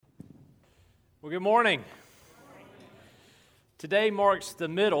Well, good morning. Today marks the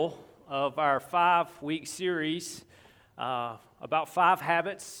middle of our 5-week series about 5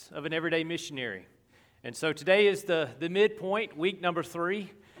 habits of an everyday missionary. And so today is the midpoint, week number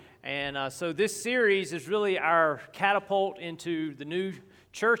 3. And so this series is really our catapult into the new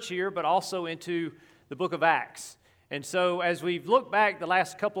church here, but also into the book of Acts. And so as we've looked back the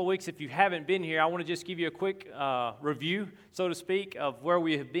last couple of weeks, if you haven't been here, I want to just give you a quick review, so to speak, of where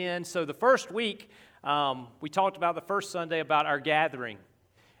we have been. So the first week, we talked about the first Sunday about our gathering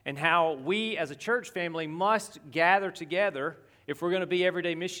and how we as a church family must gather together if we're going to be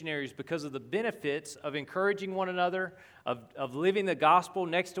everyday missionaries because of the benefits of encouraging one another, of living the gospel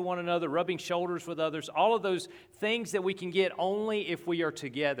next to one another, rubbing shoulders with others, all of those things that we can get only if we are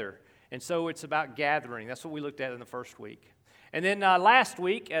together. And so it's about gathering. That's what we looked at in the first week. And then last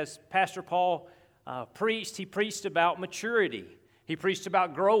week, as Pastor Paul preached, he preached about maturity. He preached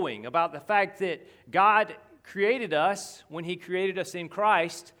about growing, about the fact that God created us when He created us in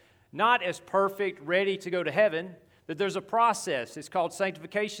Christ, not as perfect, ready to go to heaven, that there's a process. It's called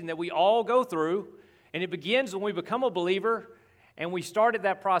sanctification that we all go through, and it begins when we become a believer, and we started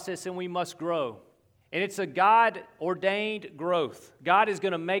that process, and we must grow. And it's a God-ordained growth. God is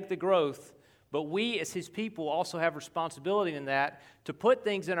going to make the growth, but we as His people also have responsibility in that to put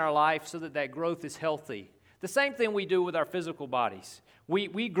things in our life so that that growth is healthy. The same thing we do with our physical bodies.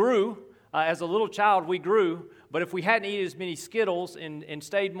 We grew, as a little child we grew, but if we hadn't eaten as many Skittles and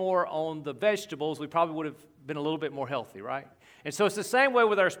stayed more on the vegetables, we probably would have been a little bit more healthy, right? And so it's the same way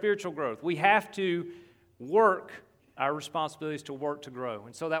with our spiritual growth. We have to work, our responsibility is to work to grow.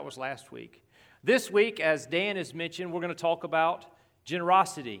 And so that was last week. This week, as Dan has mentioned, we're going to talk about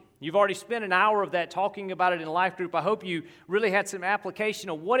generosity. You've already spent an hour of that talking about it in a life group. I hope you really had some application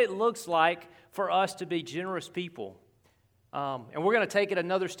of what it looks like for us to be generous people. And we're going to take it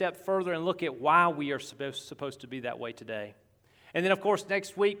another step further and look at why we are supposed to be that way today. And then, of course,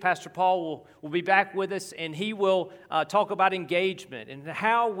 next week, Pastor Paul will be back with us, and he will talk about engagement and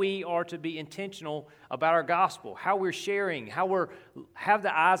how we are to be intentional about our gospel, how we're sharing, how we have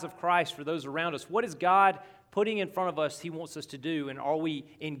the eyes of Christ for those around us. What is God putting in front of us He wants us to do, and are we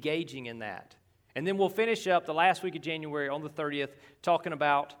engaging in that? And then we'll finish up the last week of January on the 30th talking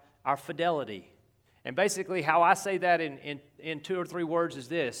about our fidelity. And basically how I say that in 2 or 3 words is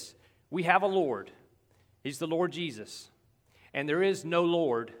this: we have a Lord. He's the Lord Jesus. And there is no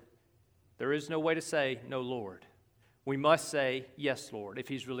Lord. There is no way to say no Lord. We must say yes, Lord, if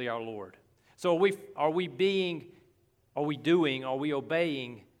He's really our Lord. So are we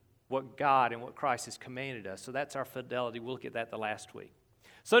obeying what God and what Christ has commanded us? So that's our fidelity. We'll look at that the last week.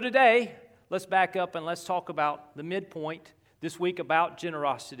 So today, let's back up and let's talk about the midpoint this week, about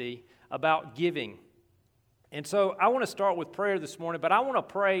generosity, about giving. And so I want to start with prayer this morning, but I want to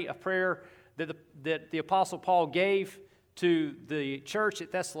pray a prayer that the Apostle Paul gave to the church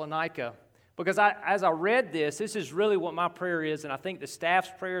at Thessalonica, because as I read this is really what my prayer is, and I think the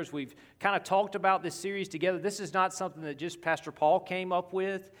staff's prayers, we've kind of talked about this series together. This is not something that just Pastor Paul came up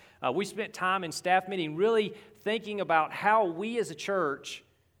with. We spent time in staff meeting really thinking about how we as a church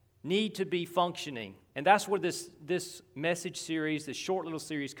need to be functioning, and that's where this message series, this short little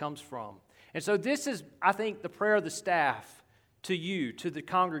series comes from. And so this is, I think, the prayer of the staff to you, to the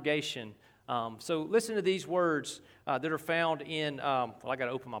congregation. So listen to these words that are found in, I got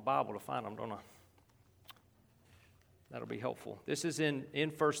to open my Bible to find them, don't I? That'll be helpful. This is in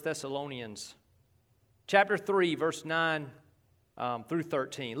 1 Thessalonians chapter 3, verse 9 through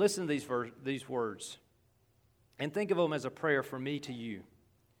 13. Listen to these words and think of them as a prayer from me to you.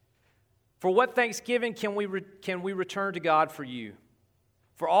 For what thanksgiving can we return to God for you,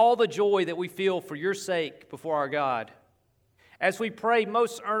 for all the joy that we feel for your sake before our God, as we pray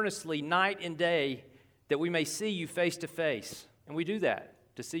most earnestly night and day that we may see you face to face. And we do that,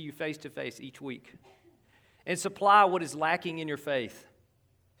 to see you face to face each week, and supply what is lacking in your faith.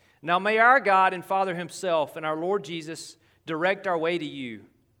 Now may our God and Father Himself and our Lord Jesus direct our way to you.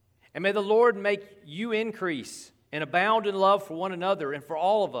 And may the Lord make you increase and abound in love for one another and for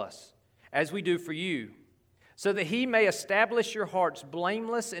all of us, as we do for you, so that He may establish your hearts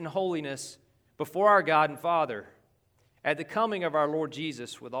blameless in holiness before our God and Father, at the coming of our Lord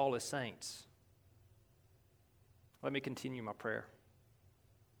Jesus with all His saints. Let me continue my prayer.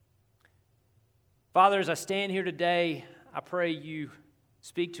 Father, as I stand here today, I pray you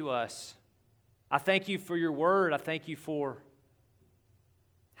speak to us. I thank you for your word. I thank you for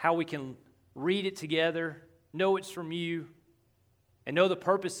how we can read it together, know it's from you, and know the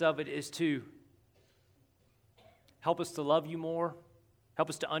purpose of it is to help us to love you more, help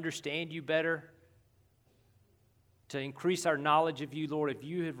us to understand you better, to increase our knowledge of you, Lord, if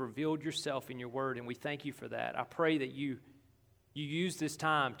you have revealed yourself in your word, and we thank you for that. I pray that you use this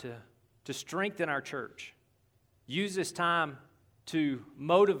time to strengthen our church. Use this time to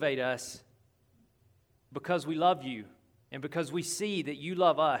motivate us because we love you and because we see that you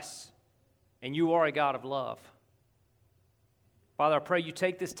love us and you are a God of love. Father, I pray you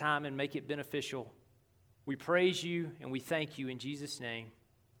take this time and make it beneficial. We praise you and we thank you in Jesus' name.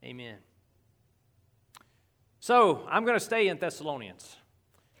 Amen. So, I'm going to stay in Thessalonians.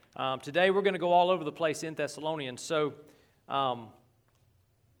 Today we're going to go all over the place in Thessalonians. So,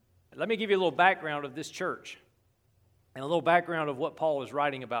 let me give you a little background of this church and a little background of what Paul is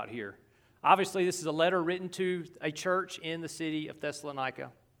writing about here. Obviously, this is a letter written to a church in the city of Thessalonica.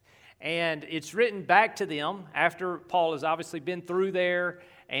 And it's written back to them after Paul has obviously been through there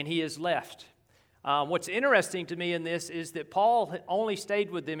and he has left. What's interesting to me in this is that Paul only stayed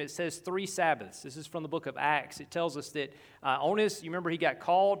with them, it says 3 Sabbaths. This is from the book of Acts. It tells us that you remember he got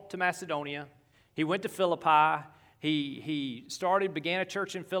called to Macedonia. He went to Philippi. He began a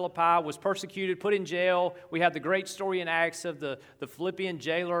church in Philippi, was persecuted, put in jail. We have the great story in Acts of the Philippian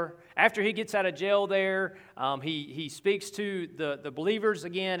jailer. After he gets out of jail there, he speaks to the believers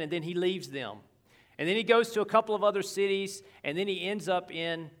again, and then he leaves them. And then he goes to a couple of other cities, and then he ends up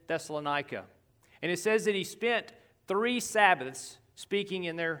in Thessalonica. And it says that he spent 3 Sabbaths speaking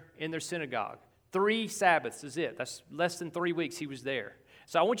in their synagogue. 3 Sabbaths is it. That's less than 3 weeks he was there.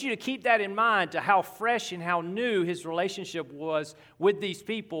 So I want you to keep that in mind to how fresh and how new his relationship was with these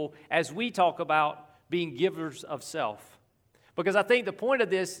people as we talk about being givers of self. Because I think the point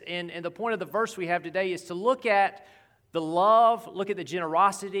of this and the point of the verse we have today is to look at the love, look at the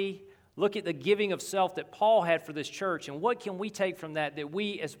generosity, look at the giving of self that Paul had for this church, and what can we take from that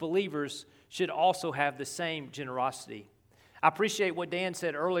we as believers should also have the same generosity. I appreciate what Dan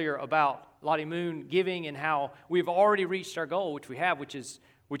said earlier about Lottie Moon giving and how we've already reached our goal, which we have, which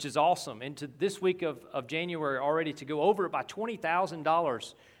is awesome. And to this week of January already to go over it by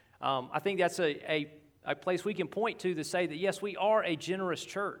 $20,000, I think that's a place we can point to say that, yes, we are a generous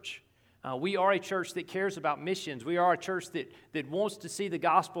church. We are a church that cares about missions. We are a church that wants to see the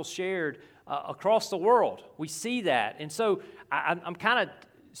gospel shared across the world. We see that. And so I'm kind of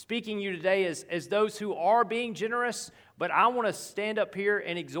speaking to you today as those who are being generous, but I want to stand up here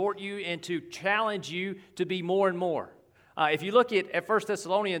and exhort you and to challenge you to be more and more. If you look at 1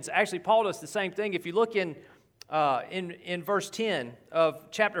 Thessalonians, actually Paul does the same thing. If you look in verse 10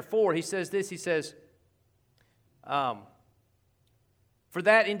 of chapter 4, he says this, he says, "For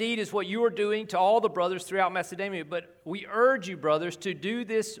that indeed is what you are doing to all the brothers throughout Macedonia, but we urge you, brothers, to do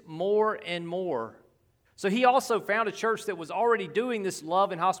this more and more." So he also found a church that was already doing this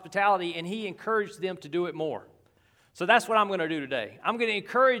love and hospitality, and he encouraged them to do it more. So that's what I'm going to do today. I'm going to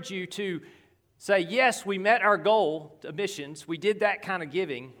encourage you to say, yes, we met our goal of missions. We did that kind of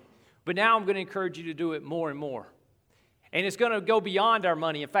giving, but now I'm going to encourage you to do it more and more. And it's going to go beyond our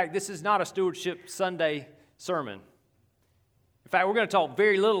money. In fact, this is not a Stewardship Sunday sermon. In fact, we're going to talk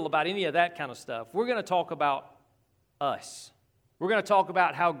very little about any of that kind of stuff. We're going to talk about us. We're going to talk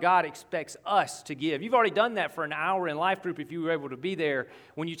about how God expects us to give. You've already done that for an hour in Life Group if you were able to be there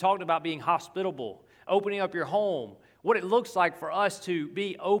when you talked about being hospitable, opening up your home, what it looks like for us to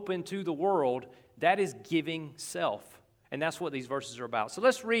be open to the world. That is giving self. And that's what these verses are about. So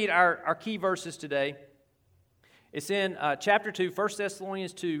let's read our key verses today. It's in chapter 2, 1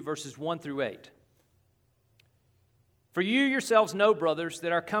 Thessalonians 2, verses 1 through 8. "For you yourselves know, brothers,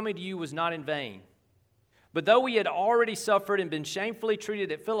 that our coming to you was not in vain. But though we had already suffered and been shamefully treated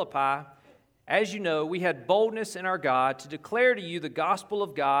at Philippi, as you know, we had boldness in our God to declare to you the gospel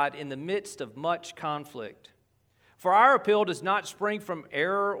of God in the midst of much conflict. For our appeal does not spring from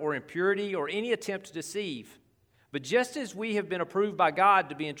error or impurity or any attempt to deceive. But just as we have been approved by God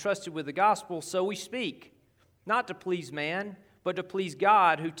to be entrusted with the gospel, so we speak, not to please man, but to please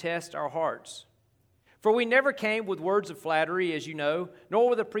God who tests our hearts. For we never came with words of flattery, as you know, nor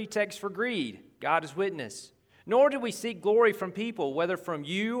with a pretext for greed. God is witness. Nor did we seek glory from people, whether from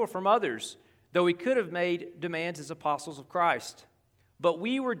you or from others, though we could have made demands as apostles of Christ. But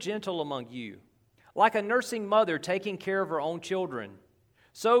we were gentle among you, like a nursing mother taking care of her own children.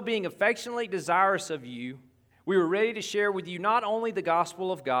 So being affectionately desirous of you, we were ready to share with you not only the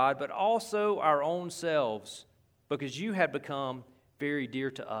gospel of God, but also our own selves, because you had become very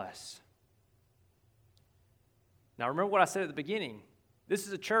dear to us." Now remember what I said at the beginning. This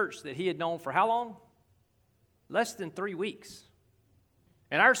is a church that he had known for how long? Less than 3 weeks.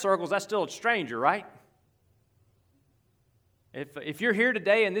 In our circles, that's still a stranger, right? If you're here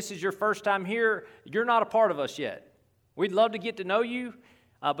today and this is your first time here, you're not a part of us yet. We'd love to get to know you,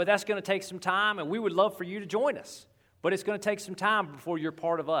 but that's going to take some time, and we would love for you to join us. but it's going to take some time before you're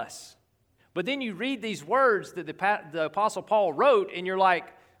part of us. But then you read these words that the Apostle Paul wrote, and you're like,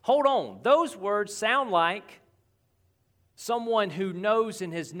 hold on, those words sound like someone who knows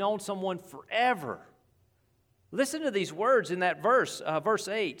and has known someone forever. Listen to these words in that verse, verse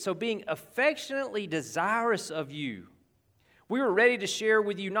 8. So being affectionately desirous of you, we were ready to share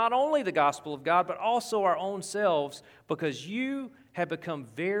with you not only the gospel of God, but also our own selves, because you have become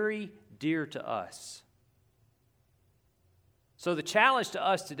very dear to us. So the challenge to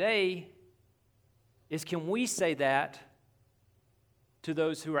us today is, can we say that to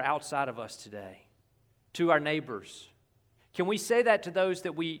those who are outside of us today, to our neighbors? Can we say that to those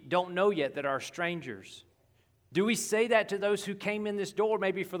that we don't know yet, that are strangers? Do we say that to those who came in this door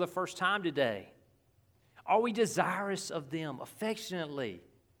maybe for the first time today? Are we desirous of them affectionately?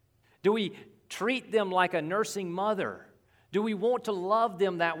 Do we treat them like a nursing mother? Do we want to love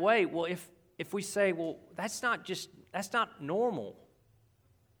them that way? Well, if we say, well, that's not normal.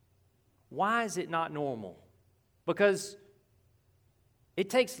 Why is it not normal? Because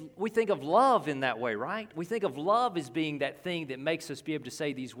we think of love in that way, right? We think of love as being that thing that makes us be able to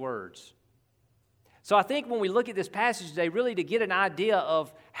say these words. So I think when we look at this passage today, really to get an idea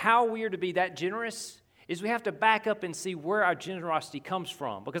of how we are to be that generous, is we have to back up and see where our generosity comes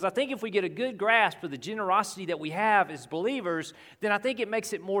from. Because I think if we get a good grasp of the generosity that we have as believers, then I think it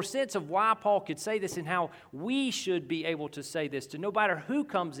makes it more sense of why Paul could say this and how we should be able to say this to no matter who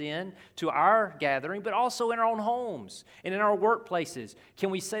comes in to our gathering, but also in our own homes and in our workplaces. Can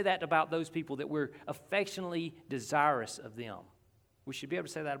we say that about those people, that we're affectionately desirous of them? We should be able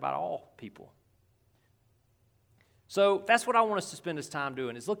to say that about all people. So that's what I want us to spend this time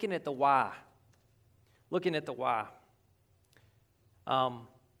doing, is looking at the why. Looking at the why.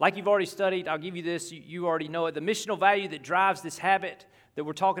 Like you've already studied, I'll give you this, you already know it. The missional value that drives this habit that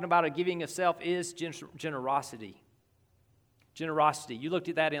we're talking about of giving of self is generosity. Generosity. You looked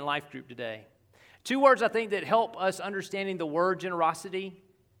at that in Life Group today. Two words I think that help us understanding the word generosity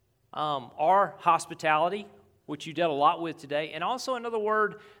are hospitality, which you dealt a lot with today, and also another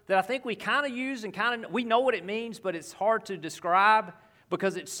word that I think we kind of use and we know what it means, but it's hard to describe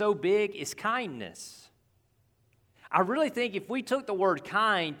because it's so big, is kindness. I really think if we took the word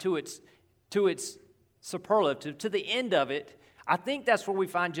kind to its superlative, to the end of it, I think that's where we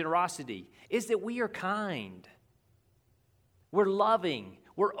find generosity, is that we are kind. We're loving.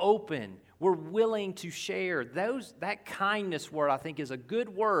 We're open. We're willing to share. That kindness word, I think, is a good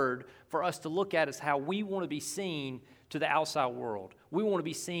word for us to look at as how we want to be seen to the outside world. We want to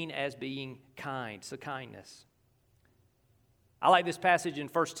be seen as being kind, so kindness. I like this passage in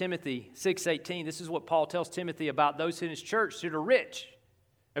 1 Timothy 6:18. This is what Paul tells Timothy about those in his church that are rich.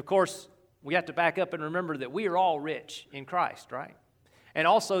 Of course, we have to back up and remember that we are all rich in Christ, right? And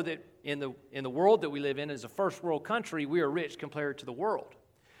also that in the world that we live in, as a first world country, we are rich compared to the world.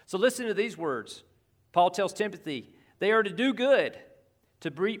 So listen to these words. Paul tells Timothy, they are to do good, to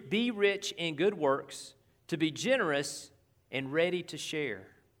be rich in good works, to be generous and ready to share.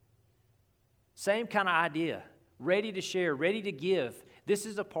 Same kind of idea. Ready to share, ready to give. This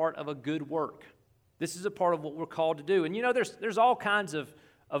is a part of a good work. This is a part of what we're called to do. And you know, there's all kinds of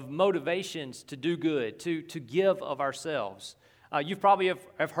motivations to do good, to give of ourselves. You probably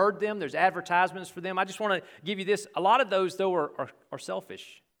have heard them. There's advertisements for them. I just want to give you this. A lot of those, though, are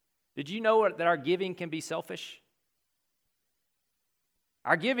selfish. Did you know that our giving can be selfish?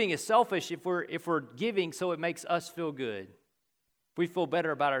 Our giving is selfish if we're giving so it makes us feel good. If we feel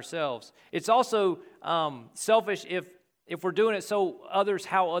better about ourselves. It's also selfish if we're doing it so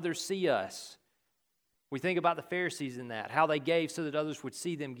how others see us. We think about the Pharisees in that, how they gave so that others would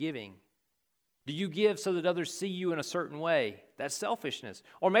see them giving. Do you give so that others see you in a certain way? That's selfishness.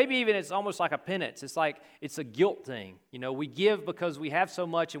 Or maybe even it's almost like a penance. It's like it's a guilt thing. You know, we give because we have so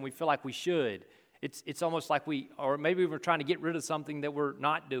much and we feel like we should. It's almost like or maybe we're trying to get rid of something that we're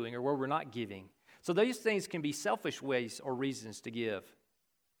not doing or where we're not giving. So these things can be selfish ways or reasons to give.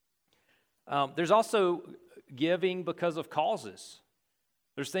 There's also giving because of causes.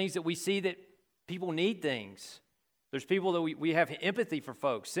 There's things that we see that people need things. There's people that we have empathy for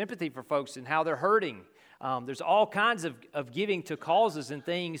folks, sympathy for folks and how they're hurting. There's all kinds of giving to causes and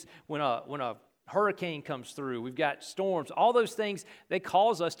things when a hurricane comes through. We've got storms. All those things, they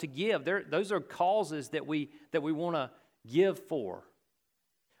cause us to give. Those are causes that we want to give for.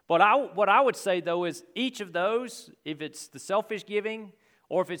 But what I would say, though, is each of those, if it's the selfish giving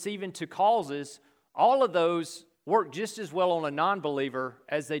or if it's even to causes, all of those work just as well on a non-believer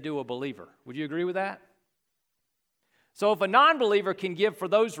as they do a believer. Would you agree with that? So if a non-believer can give for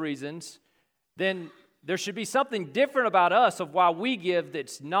those reasons, then there should be something different about us of why we give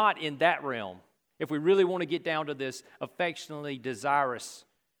that's not in that realm. if we really want to get down to this affectionately desirous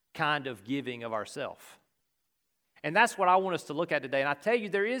kind of giving of ourselves. And that's what I want us to look at today. And I tell you,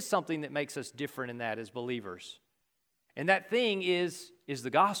 there is something that makes us different in that as believers. And that thing is the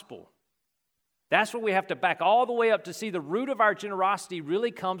gospel. That's what we have to back all the way up to see the root of our generosity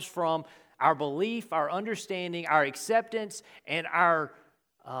really comes from our belief, our understanding, our acceptance, and our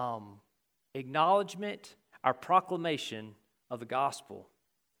acknowledgement, our proclamation of the gospel.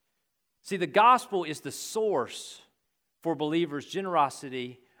 See, the gospel is the source for believers'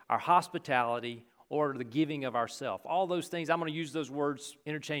 generosity, our hospitality, or the giving of ourself. All those things, I'm going to use those words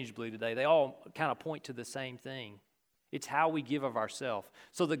interchangeably today. They all kind of point to the same thing. It's how we give of ourselves.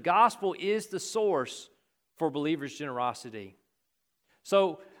 So the gospel is the source for believers' generosity.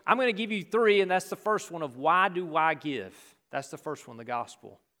 So I'm going to give you three, and that's the first one of why do I give? That's the first one, the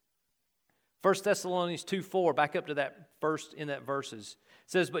gospel. 1 Thessalonians 2:4, back up to that first in that verses.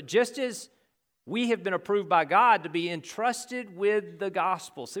 It says, but just as we have been approved by God to be entrusted with the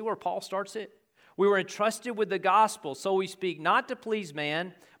gospel. See where Paul starts it? We were entrusted with the gospel, so we speak not to please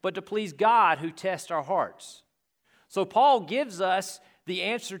man, but to please God who tests our hearts. So Paul gives us the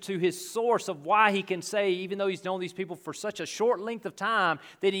answer to his source of why he can say, even though he's known these people for such a short length of time,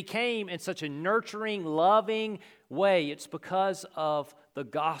 that he came in such a nurturing, loving way. It's because of the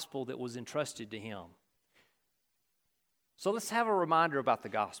gospel that was entrusted to him. So let's have a reminder about the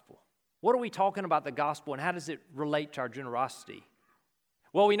gospel. What are we talking about the gospel, and how does it relate to our generosity?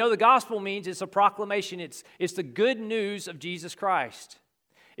 Well, we know the gospel means it's a proclamation. It's the good news of Jesus Christ.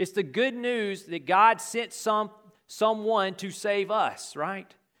 It's the good news that God sent someone to save us,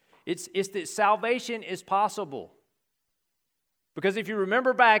 right? It's that salvation is possible. Because if you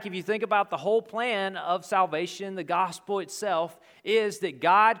remember back, if you think about the whole plan of salvation, the gospel itself is that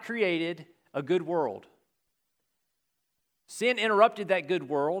God created a good world. Sin interrupted that good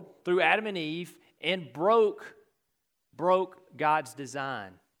world through Adam and Eve and broke God's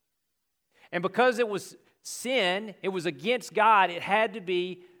design. And because it was sin, it was against God, it had to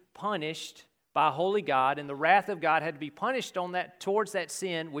be punished by a holy God, and the wrath of God had to be punished on that towards that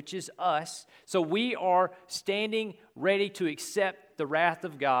sin, which is us. So we are standing ready to accept the wrath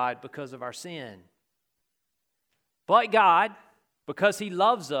of God because of our sin. But God, because He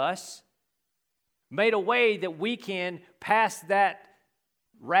loves us, made a way that we can pass that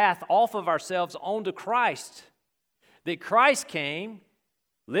wrath off of ourselves onto Christ. That Christ came,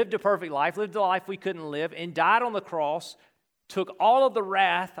 lived a perfect life, lived the life we couldn't live, and died on the cross, took all of the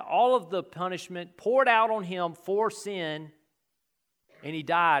wrath, all of the punishment, poured out on Him for sin, and He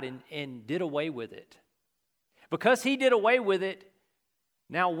died and did away with it. Because He did away with it,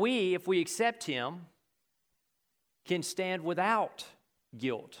 now we, if we accept Him, can stand without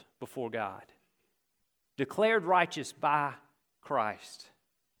guilt before God. Declared righteous by Christ.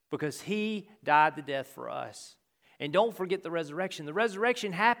 Because He died the death for us. And don't forget the resurrection. The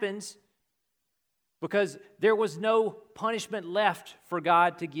resurrection happens because there was no punishment left for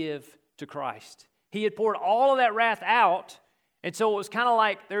God to give to Christ. He had poured all of that wrath out, and so it was kind of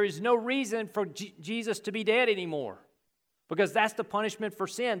like there is no reason for Jesus to be dead anymore because that's the punishment for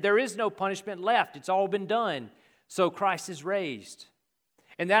sin. There is no punishment left. It's all been done. So Christ is raised.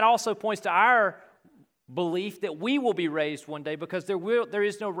 And that also points to our belief that we will be raised one day because there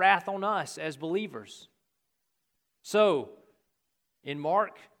is no wrath on us as believers. So, in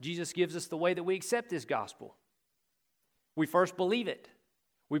Mark, Jesus gives us the way that we accept this gospel. We first believe it.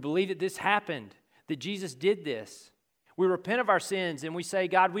 We believe that this happened, that Jesus did this. We repent of our sins and we say,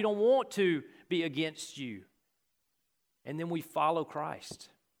 God, we don't want to be against you. And then we follow Christ.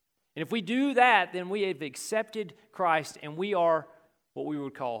 And if we do that, then we have accepted Christ and we are what we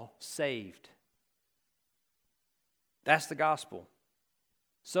would call saved. That's the gospel.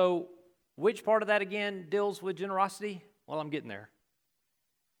 So, which part of that again deals with generosity? Well, I'm getting there.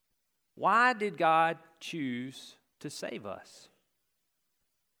 Why did God choose to save us?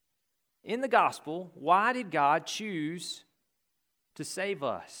 In the gospel, why did God choose to save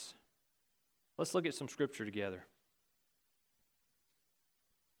us? Let's look at some scripture together.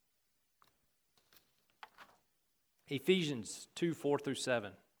 Ephesians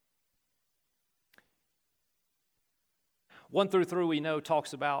 2:4-7. 1-3 we know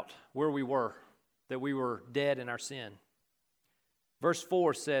talks about where we were, that we were dead in our sin. Verse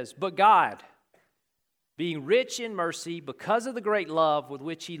 4 says, but God, being rich in mercy, because of the great love with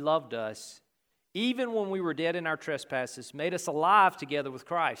which He loved us, even when we were dead in our trespasses, made us alive together with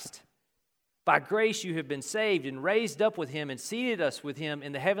Christ. By grace you have been saved and raised up with Him and seated us with Him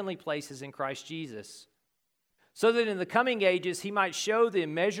in the heavenly places in Christ Jesus, so that in the coming ages He might show the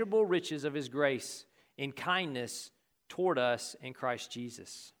immeasurable riches of His grace in kindness toward us in Christ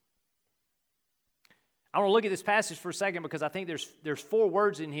Jesus. I want to look at this passage for a second because I think there's 4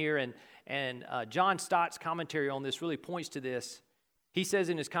 words in here, and John Stott's commentary on this really points to this. He says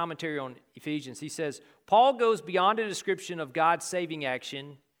in his commentary on Ephesians, he says, Paul goes beyond a description of God's saving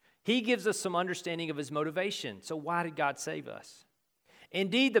action. He gives us some understanding of his motivation. So why did God save us?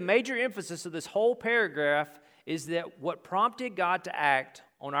 Indeed, the major emphasis of this whole paragraph is that what prompted God to act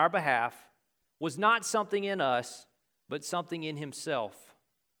on our behalf was not something in us, but something in himself.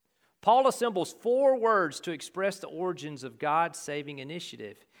 Paul assembles 4 words to express the origins of God's saving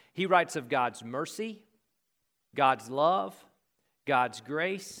initiative. He writes of God's mercy, God's love, God's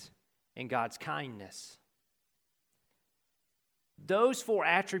grace, and God's kindness. Those 4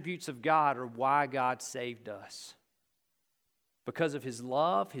 attributes of God are why God saved us. Because of his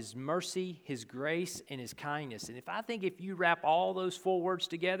love, his mercy, his grace, and his kindness. And if you wrap all those 4 words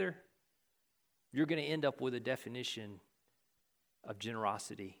together, you're going to end up with a definition of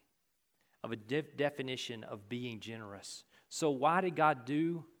generosity, of a definition of being generous. So why did God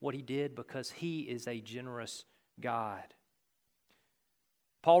do what he did? Because he is a generous God.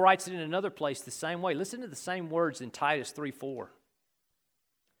 Paul writes it in another place the same way. Listen to the same words in Titus 3:4.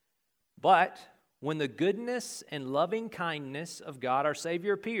 But when the goodness and loving kindness of God our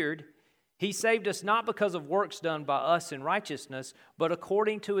Savior appeared, he saved us not because of works done by us in righteousness, but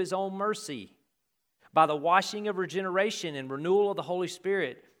according to his own mercy, by the washing of regeneration and renewal of the Holy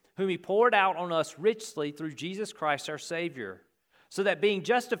Spirit, whom he poured out on us richly through Jesus Christ our Savior, so that being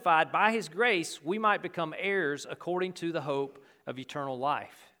justified by his grace, we might become heirs according to the hope of eternal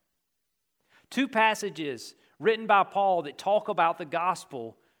life. 2 passages written by Paul that talk about the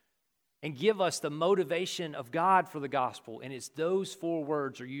gospel and give us the motivation of God for the gospel. And it's those 4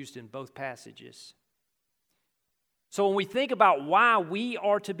 words are used in both passages. So when we think about why we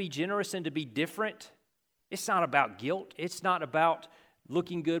are to be generous and to be different, it's not about guilt. It's not about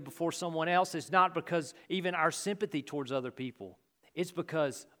looking good before someone else. It's not because even our sympathy towards other people. It's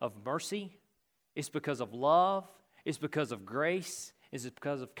because of mercy. It's because of love. It's because of grace. It's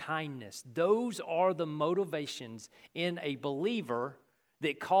because of kindness. Those are the motivations in a believer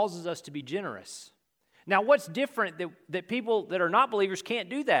that causes us to be generous. Now, what's different that people that are not believers can't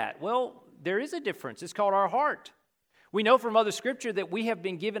do that? Well, there is a difference. It's called our heart. We know from other scripture that we have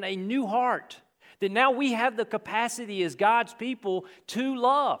been given a new heart, that now we have the capacity as God's people to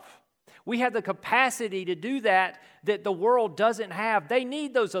love. We have the capacity to do that the world doesn't have. They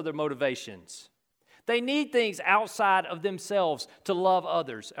need those other motivations. They need things outside of themselves to love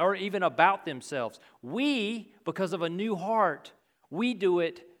others or even about themselves. We, because of a new heart, we do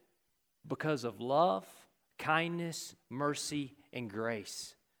it because of love, kindness, mercy, and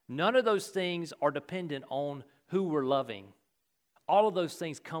grace. None of those things are dependent on who we're loving. All of those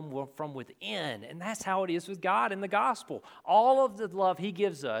things come from within, and that's how it is with God in the gospel. All of the love he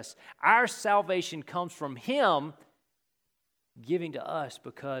gives us, our salvation comes from him giving to us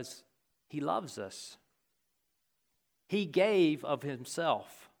because he loves us. He gave of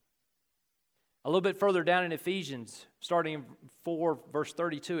himself. A little bit further down in Ephesians, starting in 4, verse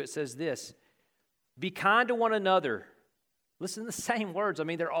 32, it says this, be kind to one another. Listen to the same words. I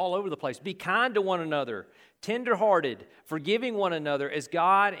mean, they're all over the place. Be kind to one another, tenderhearted, forgiving one another as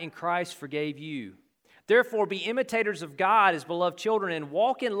God in Christ forgave you. Therefore, be imitators of God as beloved children and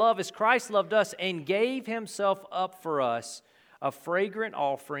walk in love as Christ loved us and gave himself up for us, a fragrant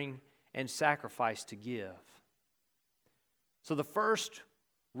offering and sacrifice to give. So the first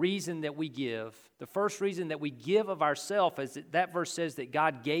reason that we give, the first reason that we give of ourselves, as that verse says that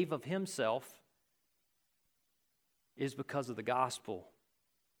God gave of himself, is because of the gospel.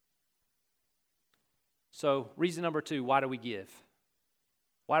 So reason number 2, why do we give?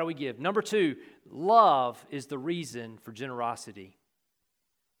 Why do we give? Number 2, love is the reason for generosity.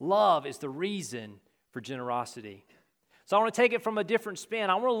 Love is the reason for generosity. So I want to take it from a different spin.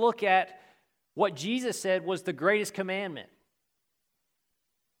 I want to look at what Jesus said was the greatest commandment.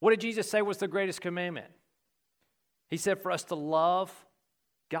 What did Jesus say was the greatest commandment? He said for us to love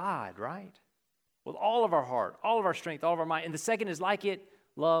God, right? With all of our heart, all of our strength, all of our mind. And the second is like it,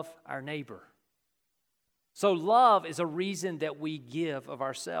 love our neighbor. So love is a reason that we give of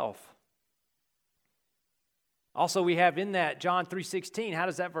ourselves. Also, we have in that John 3:16. How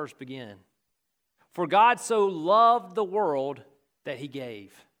does that verse begin? For God so loved the world that he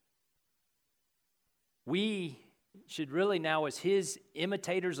gave. We should really now, as his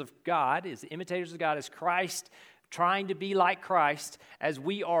imitators of God, as Christ, trying to be like Christ, as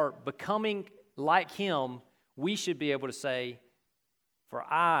we are becoming like him, we should be able to say, for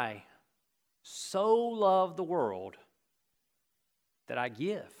I so love the world that I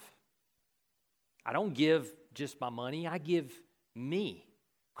give. I don't give just my money, I give me.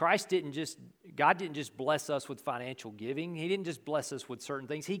 God didn't just bless us with financial giving. He didn't just bless us with certain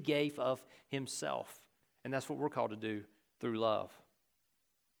things. He gave of himself. And that's what we're called to do through love.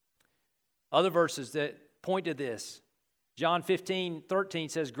 Other verses that point to this. John 15:13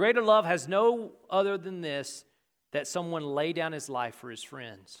 says, "Greater love has no other than this, that someone lay down his life for his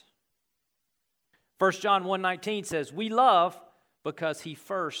friends." 1 John 1:19 says, "We love because he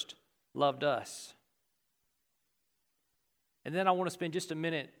first loved us." And then I want to spend just a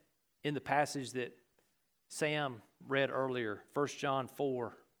minute in the passage that Sam read earlier, 1 John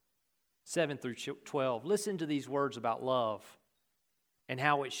 4:7-12. Listen to these words about love and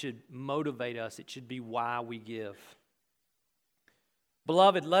how it should motivate us. It should be why we give.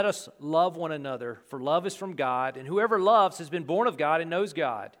 "Beloved, let us love one another, for love is from God, and whoever loves has been born of God and knows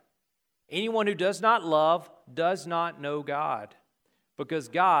God. Anyone who does not love does not know God, because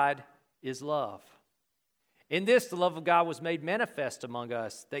God is love. In this, the love of God was made manifest among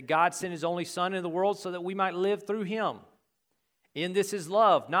us, that God sent his only Son into the world so that we might live through him. In this is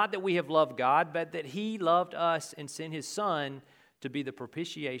love, not that we have loved God, but that he loved us and sent his Son to be the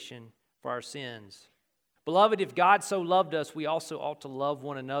propitiation for our sins. Beloved, if God so loved us, we also ought to love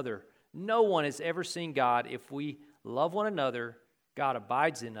one another. No one has ever seen God. If we love one another, God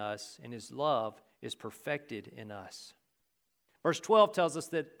abides in us, and his love is perfected in us." Verse 12 tells us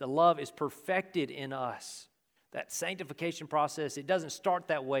that the love is perfected in us. That sanctification process, it doesn't start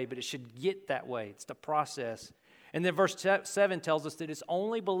that way, but it should get that way. It's the process. And then verse 7 tells us that it's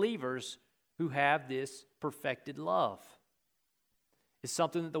only believers who have this perfected love. It's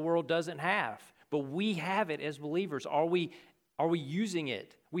something that the world doesn't have, but we have it as believers. Are we using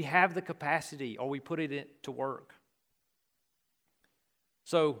it? We have the capacity. Are we putting it to work?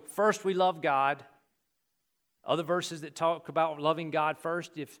 So first, we love God. Other verses that talk about loving God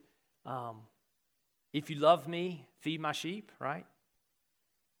first, if you love me, feed my sheep, right?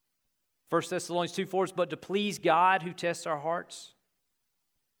 1 Thessalonians 2:4, "But to please God who tests our hearts."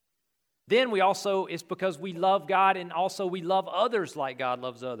 Then it's because we love God, and also we love others like God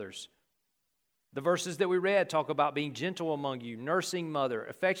loves others. The verses that we read talk about being gentle among you, nursing mother,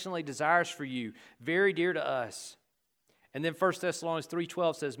 affectionately desires for you, very dear to us. And then 1 Thessalonians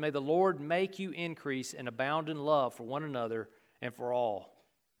 3:12 says, "May the Lord make you increase and abound in love for one another and for all."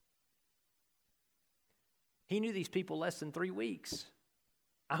 He knew these people less than 3 weeks.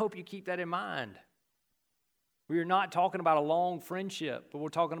 I hope you keep that in mind. We are not talking about a long friendship, but we're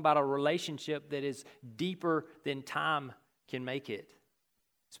talking about a relationship that is deeper than time can make it.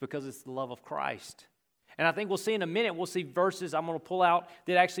 It's because it's the love of Christ. And I think we'll see in a minute, we'll see verses I'm going to pull out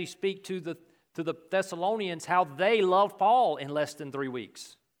that actually speak to the Thessalonians, how they loved Paul in less than 3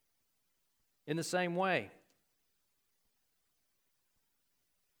 weeks. In the same way.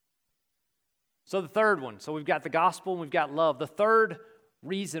 So the third one, so we've got the gospel and we've got love. The third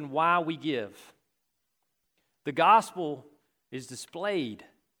reason why we give. The gospel is displayed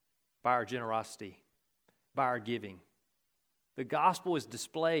by our generosity, by our giving. The gospel is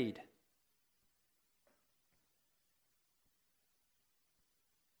displayed.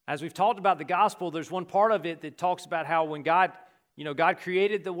 As we've talked about the gospel, there's one part of it that talks about how when God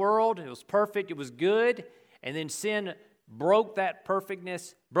created the world, it was perfect, it was good, and then sin broke that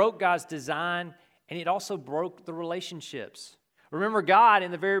perfectness, broke God's design, and it also broke the relationships. Remember, God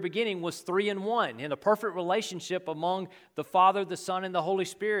in the very beginning was 3 in 1, in a perfect relationship among the Father, the Son, and the Holy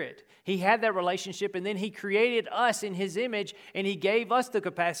Spirit. He had that relationship, and then he created us in his image, and he gave us the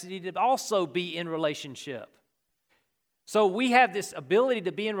capacity to also be in relationship. So we have this ability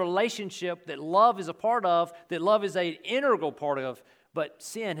to be in relationship that love is a part of, that love is an integral part of, but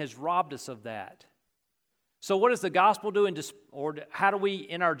sin has robbed us of that. So what does the gospel do, or how do we,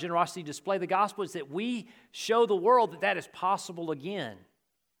 in our generosity, display the gospel? Is that we show the world that is possible again.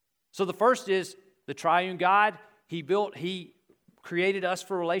 So the first is the triune God. He created us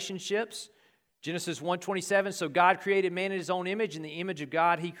for relationships. Genesis 1:27, so God created man in his own image. In the image of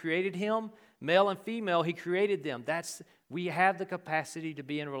God, he created him. Male and female, he created them. We have the capacity to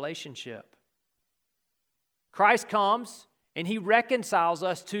be in relationship. Christ comes and he reconciles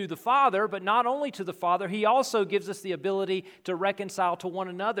us to the Father, but not only to the Father, he also gives us the ability to reconcile to one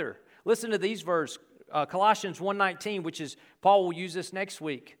another. Listen to these verses, Colossians 1:19, which is, Paul will use this next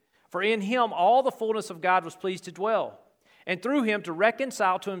week. "For in him all the fullness of God was pleased to dwell, and through him to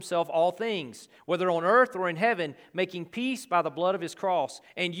reconcile to himself all things, whether on earth or in heaven, making peace by the blood of his cross.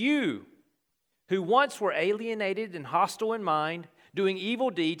 And you, who once were alienated and hostile in mind, doing evil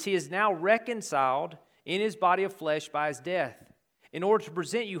deeds, he is now reconciled in his body of flesh by his death, in order to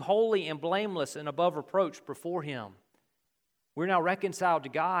present you holy and blameless and above reproach before him." We're now reconciled to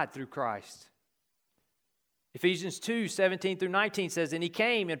God through Christ. Ephesians 2:17-19 says, "And he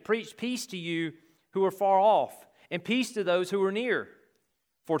came and preached peace to you who are far off, and peace to those who are near.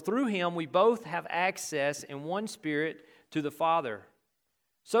 For through him we both have access in one Spirit to the Father.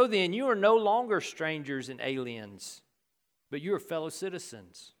 So then you are no longer strangers and aliens, but you are fellow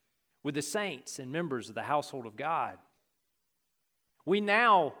citizens with the saints and members of the household of God." We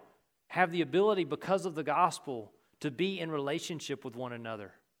now have the ability, because of the gospel, to be in relationship with one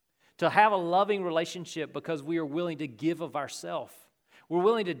another, to have a loving relationship because we are willing to give of ourselves. We're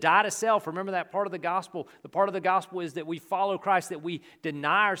willing to die to self. Remember that part of the gospel? The part of the gospel is that we follow Christ, that we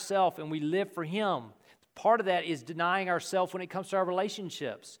deny ourselves and we live for Him. Part of that is denying ourselves when it comes to our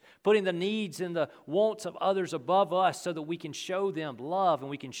relationships, putting the needs and the wants of others above us so that we can show them love and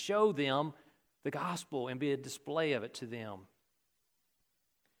we can show them the gospel and be a display of it to them.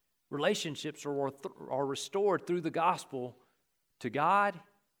 Relationships are restored through the gospel to God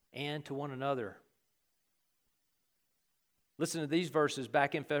and to one another. Listen to these verses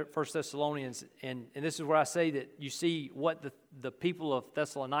back in 1 Thessalonians, and this is where I say that you see what the people of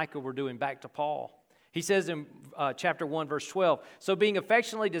Thessalonica were doing back to Paul. He says in chapter 1, verse 12, "So being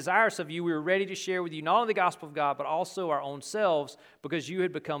affectionately desirous of you, we were ready to share with you not only the gospel of God, but also our own selves, because you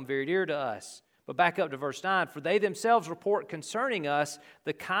had become very dear to us." But back up to verse 9, "For they themselves report concerning us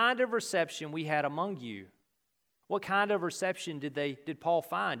the kind of reception we had among you." What kind of reception did Paul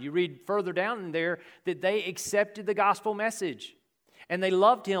find? You read further down in there that they accepted the gospel message. And they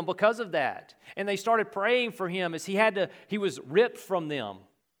loved him because of that. And they started praying for him as he was ripped from them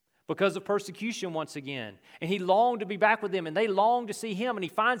because of persecution once again. And he longed to be back with them, and they longed to see him. And he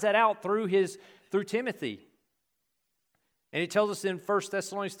finds that out through Timothy. And it tells us in 1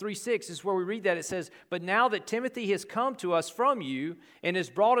 Thessalonians 3:6, this is where we read that. It says, "But now that Timothy has come to us from you and has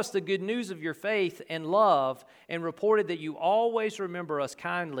brought us the good news of your faith and love, and reported that you always remember us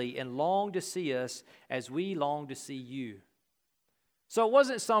kindly and long to see us as we long to see you." So it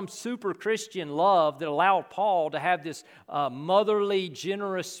wasn't some super Christian love that allowed Paul to have this motherly,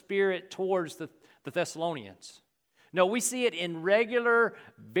 generous spirit towards the Thessalonians. No, we see it in regular,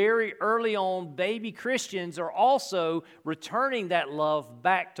 very early on baby Christians are also returning that love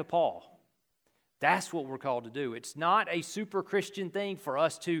back to Paul. That's what we're called to do. It's not a super Christian thing for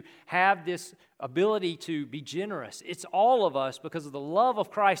us to have this ability to be generous. It's all of us, because of the love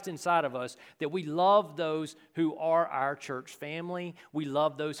of Christ inside of us, that we love those who are our church family. We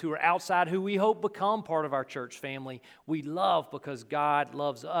love those who are outside, who we hope become part of our church family. We love because God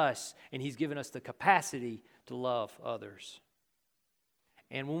loves us, and He's given us the capacity to love others.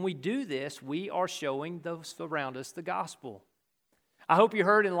 And when we do this, we are showing those around us the gospel. I hope you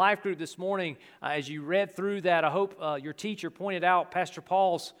heard in Life Group this morning, as you read through that, I hope your teacher pointed out Pastor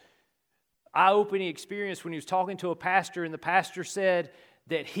Paul's eye-opening experience when he was talking to a pastor, and the pastor said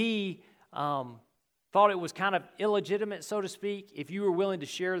that he thought it was kind of illegitimate, so to speak, if you were willing to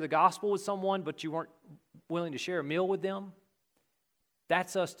share the gospel with someone, but you weren't willing to share a meal with them.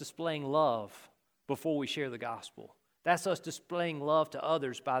 That's us displaying love before we share the gospel. That's us displaying love to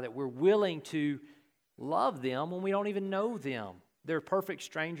others by that we're willing to love them when we don't even know them. They're a perfect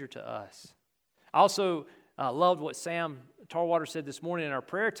stranger to us. I also loved what Sam Tarwater said this morning in our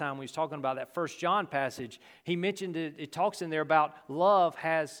prayer time when he was talking about that 1 John passage. He mentioned it talks in there about love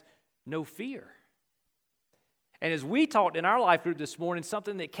has no fear. And as we talked in our life group this morning,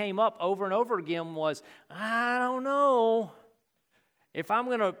 something that came up over and over again was, I don't know if I'm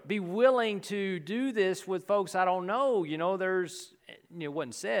going to be willing to do this with folks I don't know. You know, it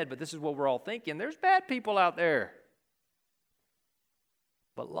wasn't said, but this is what we're all thinking. There's bad people out there.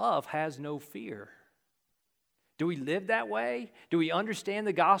 But love has no fear. Do we live that way? Do we understand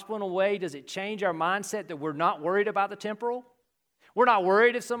the gospel in a way? Does it change our mindset that we're not worried about the temporal? We're not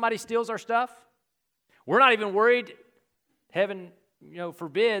worried if somebody steals our stuff. We're not even worried, heaven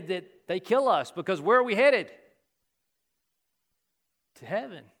forbid, that they kill us, because where are we headed? To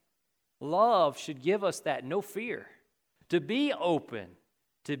heaven. Love should give us that, no fear. To be open,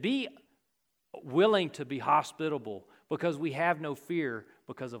 to be willing to be hospitable, because we have no fear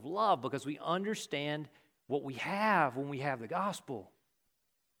because of love, because we understand what we have when we have the gospel.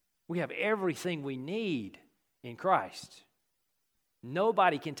 We have everything we need in Christ.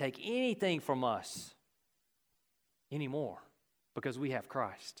 Nobody can take anything from us anymore because we have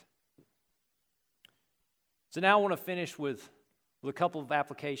Christ. So now I want to finish with a couple of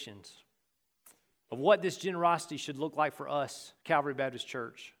applications of what this generosity should look like for us, Calvary Baptist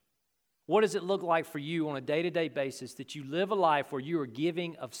Church. What does it look like for you on a day-to-day basis that you live a life where you are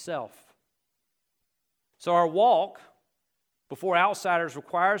giving of self? So our walk before outsiders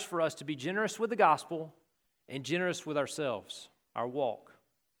requires for us to be generous with the gospel and generous with ourselves, our walk.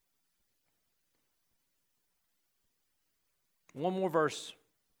 One more verse.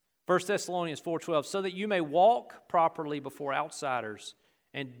 1 Thessalonians 4:12, so that you may walk properly before outsiders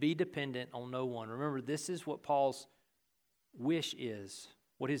and be dependent on no one. Remember, this is what Paul's wish is,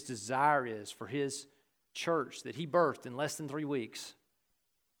 what his desire is for his church that he birthed in less than 3 weeks,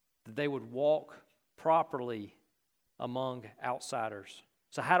 that they would walk properly among outsiders.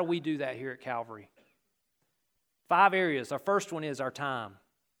 So how do we do that here at Calvary? 5 areas. Our first one is our time.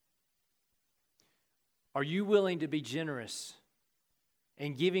 Are you willing to be generous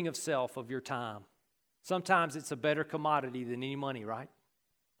and giving of self, of your time? Sometimes it's a better commodity than any money, right?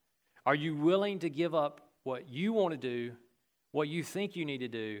 Are you willing to give up what you want to do, what you think you need to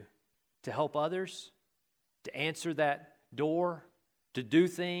do, to help others, to answer that door, to do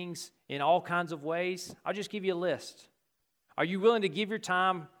things in all kinds of ways? I'll just give you a list. Are you willing to give your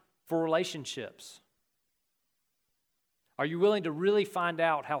time for relationships? Are you willing to really find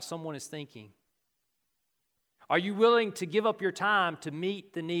out how someone is thinking? Are you willing to give up your time to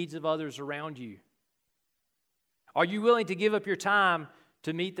meet the needs of others around you? Are you willing to give up your time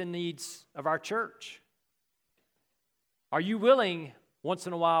to meet the needs of our church? Are you willing, once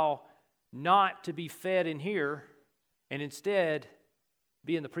in a while, not to be fed in here and instead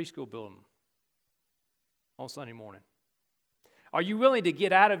be in the preschool building on Sunday morning? Are you willing to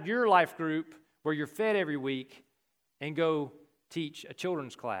get out of your life group where you're fed every week and go teach a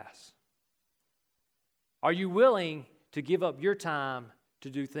children's class? Are you willing to give up your time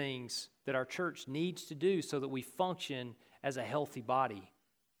to do things that our church needs to do so that we function as a healthy body?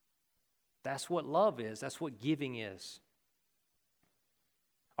 That's what love is. That's what giving is.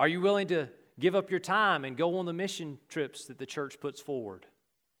 Are you willing to give up your time and go on the mission trips that the church puts forward?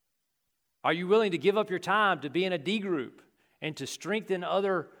 Are you willing to give up your time to be in a D group and to strengthen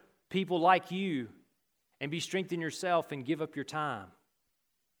other people like you and be strengthened yourself and give up your time?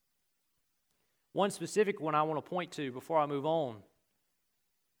 One specific one I want to point to before I move on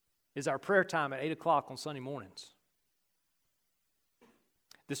is our prayer time at 8 o'clock on Sunday mornings.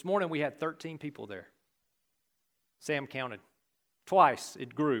 This morning we had 13 people there. Sam counted. Twice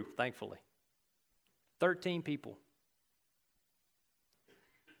it grew, thankfully. 13 people.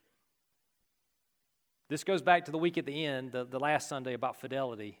 This goes back to the week at the end, the last Sunday, about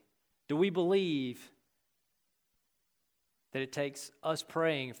fidelity. Do we believe that it takes us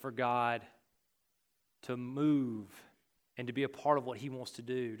praying for God to move and to be a part of what He wants to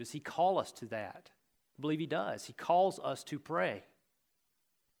do? Does He call us to that? I believe He does. He calls us to pray.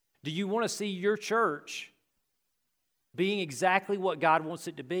 Do you want to see your church being exactly what God wants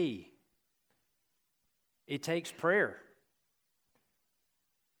it to be? It takes prayer.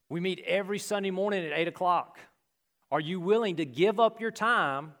 We meet every Sunday morning at 8 o'clock. Are you willing to give up your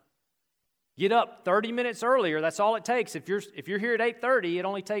time, get up 30 minutes earlier? That's all it takes. If you're here at 8:30, it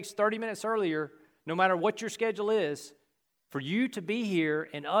only takes 30 minutes earlier, no matter what your schedule is, for you to be here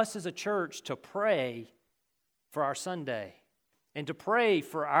and us as a church to pray for our Sunday and to pray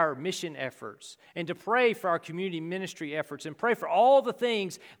for our mission efforts and to pray for our community ministry efforts and pray for all the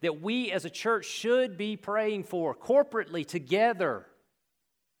things that we as a church should be praying for corporately together.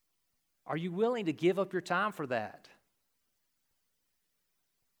 Are you willing to give up your time for that?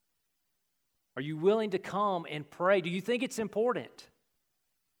 Are you willing to come and pray? Do you think it's important?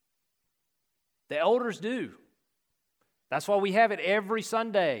 The elders do. That's why we have it every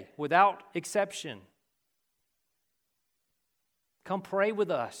Sunday without exception. Come pray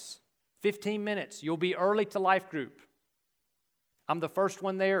with us. 15 minutes. You'll be early to life group. I'm the first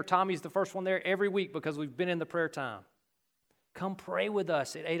one there. Tommy's the first one there every week because we've been in the prayer time. Come pray with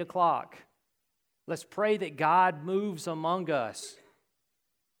us at 8 o'clock. Let's pray that God moves among us.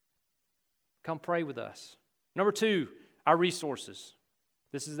 Come pray with us. Number 2, our resources.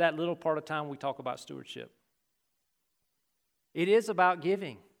 This is that little part of time we talk about stewardship. It is about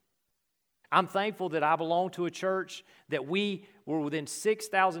giving. I'm thankful that I belong to a church that we were within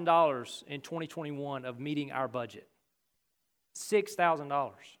 $6,000 in 2021 of meeting our budget.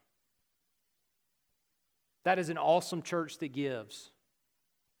 $6,000. That is an awesome church that gives.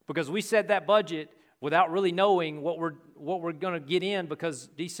 Because we set that budget without really knowing what we're going to get in, because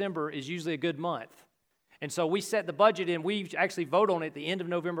December is usually a good month. And so we set the budget and we actually vote on it at the end of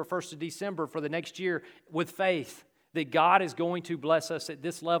November, 1st of December for the next year with faith that God is going to bless us at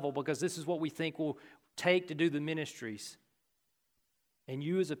this level because this is what we think will take to do the ministries. And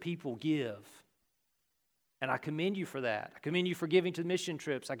you as a people give. And I commend you for that. I commend you for giving to mission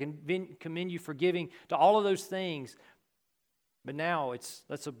trips. I commend you for giving to all of those things. But now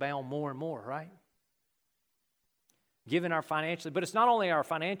let's abound more and more, right? giving our financially, but it's not only our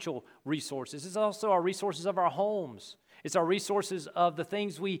financial resources, it's also our resources of our homes. It's our resources of the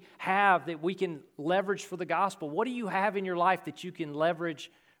things we have that we can leverage for the gospel. What do you have in your life that you can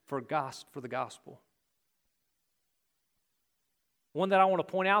leverage for the gospel? One that I want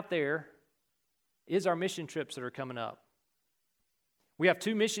to point out there is our mission trips that are coming up. We have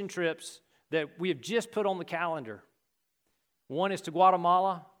 2 mission trips that we have just put on the calendar. One is to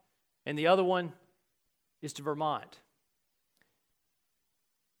Guatemala, and the other one is to Vermont.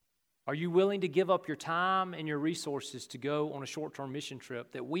 Are you willing to give up your time and your resources to go on a short-term mission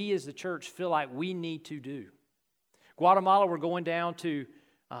trip that we as the church feel like we need to do? Guatemala, we're going down to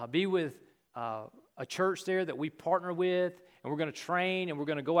be with a church there that we partner with, and we're going to train, and we're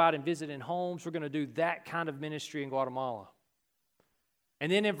going to go out and visit in homes. We're going to do that kind of ministry in Guatemala.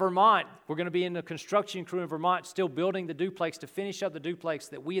 And then in Vermont, we're going to be in the construction crew in Vermont, still building the duplex to finish up the duplex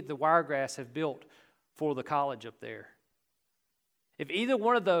that we at the Wiregrass have built for the college up there. If either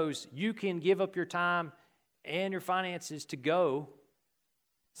one of those, you can give up your time and your finances to go,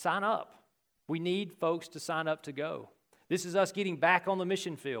 sign up. We need folks to sign up to go. This is us getting back on the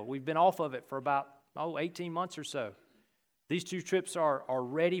mission field. We've been off of it for about 18 months or so. These 2 trips are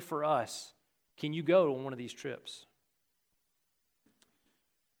ready for us. Can you go on one of these trips?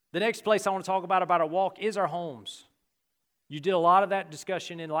 The next place I want to talk about our walk is our homes. You did a lot of that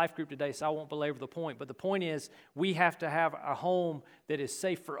discussion in life group today, so I won't belabor the point. But the point is, we have to have a home that is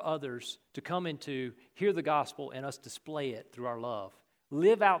safe for others to come into, hear the gospel, and us display it through our love.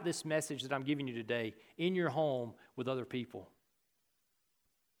 Live out this message that I'm giving you today in your home with other people.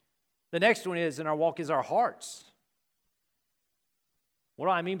 The next one is, in our walk, is our hearts. What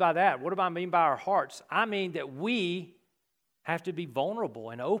do I mean by that? What do I mean by our hearts? I mean that we have to be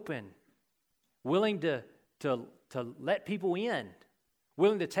vulnerable and open, willing to let people in,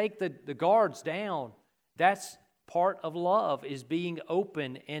 willing to take the guards down. That's part of love, is being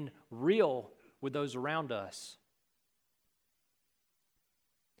open and real with those around us.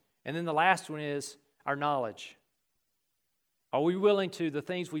 And then the last one is our knowledge. Are we willing to, the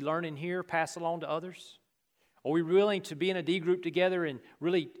things we learn in here, pass along to others? Are we willing to be in a D group together and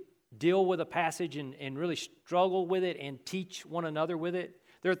really deal with a passage and really struggle with it and teach one another with it?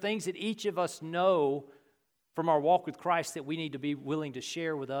 There are things that each of us know from our walk with Christ that we need to be willing to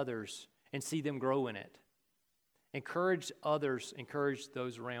share with others and see them grow in it. Encourage others, encourage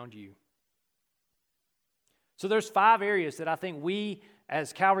those around you. So there's 5 areas that I think we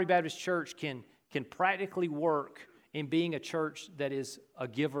as Calvary Baptist Church can practically work in being a church that is a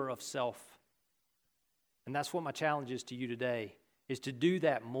giver of self. And that's what my challenge is to you today, is to do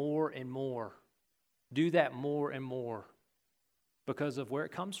that more and more. Do that more and more because of where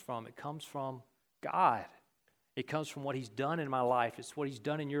it comes from. It comes from God. It comes from what He's done in my life. It's what He's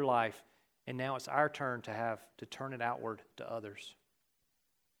done in your life. And now it's our turn to turn it outward to others.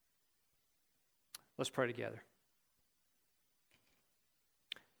 Let's pray together.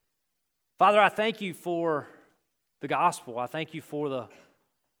 Father, I thank you for the gospel. I thank you for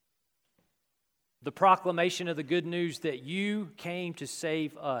the proclamation of the good news that you came to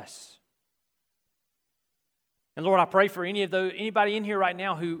save us. And Lord, I pray for anybody in here right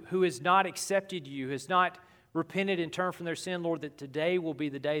now who has not accepted you, has not repented and turned from their sin, Lord, that today will be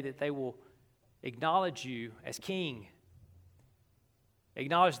the day that they will acknowledge you as King.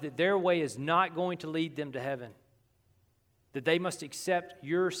 Acknowledge that their way is not going to lead them to heaven. That they must accept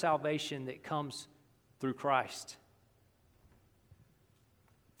your salvation that comes through Christ.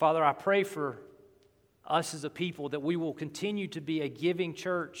 Father, I pray for us as a people that we will continue to be a giving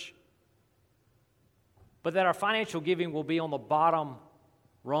church, but that our financial giving will be on the bottom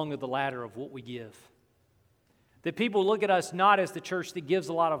rung of the ladder of what we give. That people look at us not as the church that gives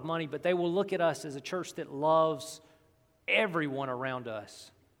a lot of money, but they will look at us as a church that loves everyone around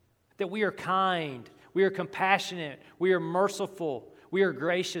us. That we are kind, we are compassionate, we are merciful, we are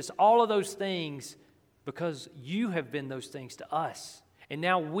gracious, all of those things because you have been those things to us. And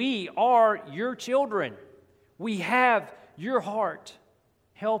now we are your children. We have your heart.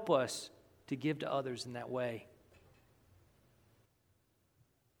 Help us to give to others in that way.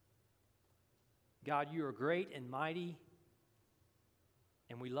 God, you are great and mighty,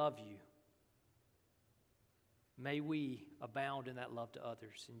 and we love you. May we abound in that love to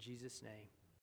others. In Jesus' name.